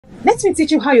Let me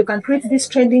teach you how you can create this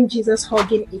trending Jesus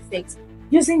hugging effect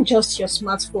using just your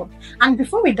smartphone. And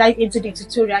before we dive into the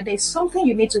tutorial, there is something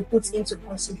you need to put into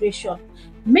consideration.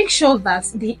 Make sure that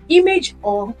the image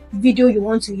or video you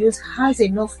want to use has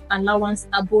enough allowance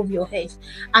above your head.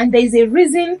 And there is a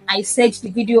reason I said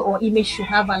the video or image should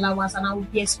have allowance, and I will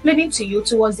be explaining to you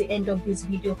towards the end of this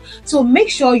video. So make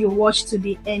sure you watch to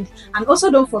the end, and also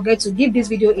don't forget to give this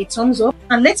video a thumbs up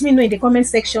and let me know in the comment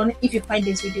section if you find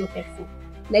this video helpful.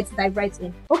 Let's dive right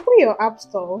in. Open your app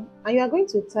store and you are going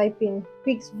to type in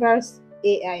Pixverse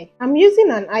AI. I'm using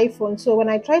an iPhone, so when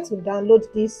I tried to download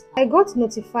this, I got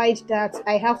notified that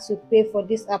I have to pay for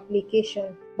this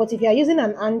application. But if you are using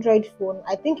an Android phone,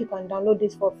 I think you can download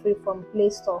this for free from Play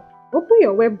Store. Open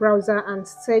your web browser and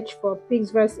search for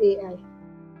Pixverse AI.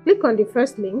 Click on the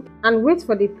first link and wait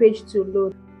for the page to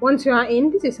load. Once you are in,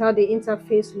 this is how the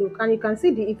interface looks, and you can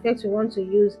see the effect you want to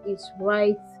use is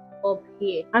right up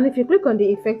here. And if you click on the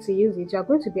effect to use it, you are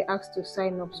going to be asked to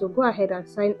sign up. So go ahead and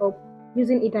sign up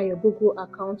using either your Google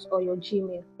account or your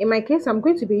Gmail. In my case, I'm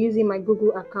going to be using my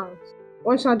Google account.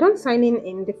 Once you are done signing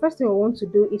in, the first thing we want to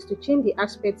do is to change the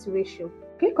aspect ratio.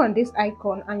 Click on this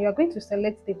icon and you are going to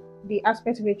select the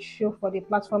aspect ratio for the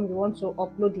platform you want to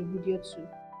upload the video to.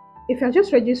 If you are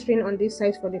just registering on this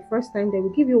site for the first time, they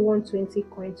will give you 120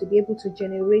 coins to be able to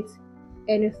generate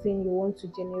anything you want to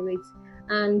generate.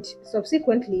 And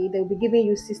subsequently, they'll be giving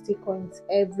you 60 coins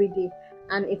every day.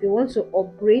 And if you want to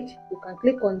upgrade, you can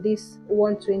click on this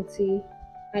 120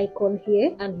 icon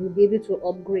here and you'll be able to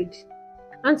upgrade.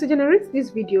 And to generate this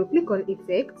video, click on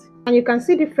effect and you can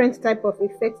see different type of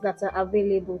effects that are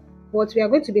available. But we are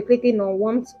going to be clicking on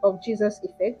Warmth of Jesus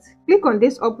effect. Click on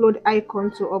this upload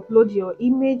icon to upload your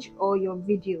image or your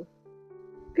video.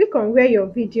 Click on where your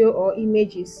video or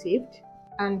image is saved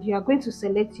and you are going to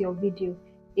select your video.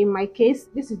 In my case,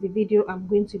 this is the video I'm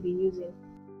going to be using.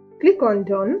 Click on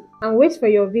done and wait for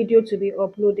your video to be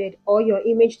uploaded or your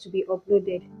image to be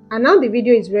uploaded. And now the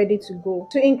video is ready to go.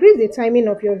 To increase the timing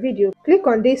of your video, click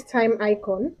on this time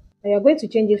icon and you're going to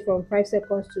change it from 5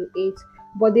 seconds to 8.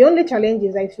 But the only challenge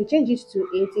is that if you change it to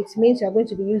 8, it means you're going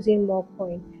to be using more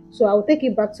coin. So I'll take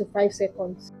it back to 5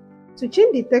 seconds. To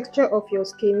change the texture of your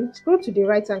skin, scroll to the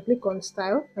right and click on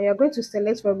style and you're going to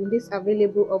select from these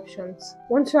available options.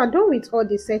 Once you are done with all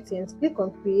the settings, click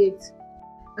on create.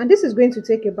 And this is going to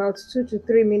take about 2 to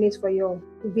 3 minutes for your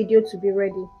video to be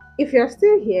ready. If you are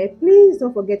still here, please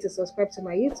don't forget to subscribe to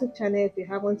my YouTube channel if you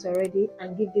haven't already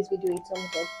and give this video a thumbs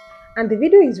up. And the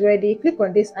video is ready, click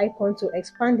on this icon to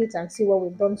expand it and see what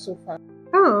we've done so far.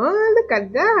 Oh, look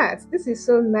at that! This is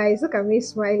so nice. Look at me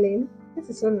smiling. This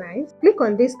is so nice. Click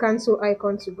on this cancel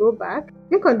icon to go back.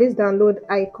 Click on this download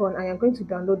icon and you're going to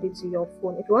download it to your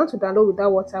phone. If you want to download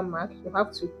without watermark, you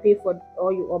have to pay for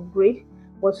or you upgrade.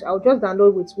 But I'll just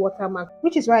download with watermark,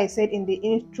 which is why I said in the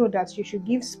intro that you should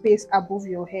give space above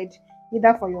your head,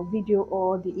 either for your video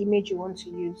or the image you want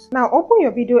to use. Now open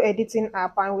your video editing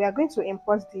app and we are going to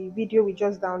import the video we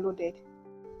just downloaded.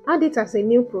 Add it as a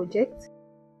new project.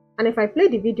 And if I play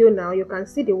the video now, you can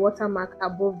see the watermark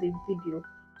above the video.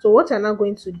 So what you're now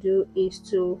going to do is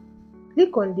to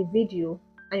click on the video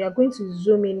and you're going to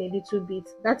zoom in a little bit.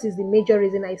 That is the major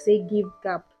reason I say give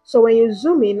gap. So when you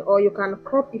zoom in, or you can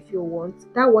crop if you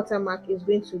want, that watermark is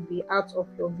going to be out of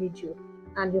your video.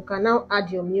 And you can now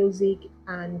add your music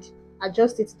and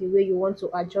adjust it the way you want to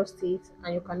adjust it,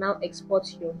 and you can now export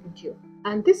your video.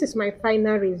 And this is my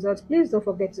final result. Please don't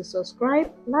forget to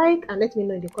subscribe, like, and let me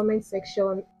know in the comment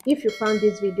section if you found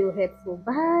this video helpful.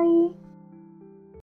 Bye.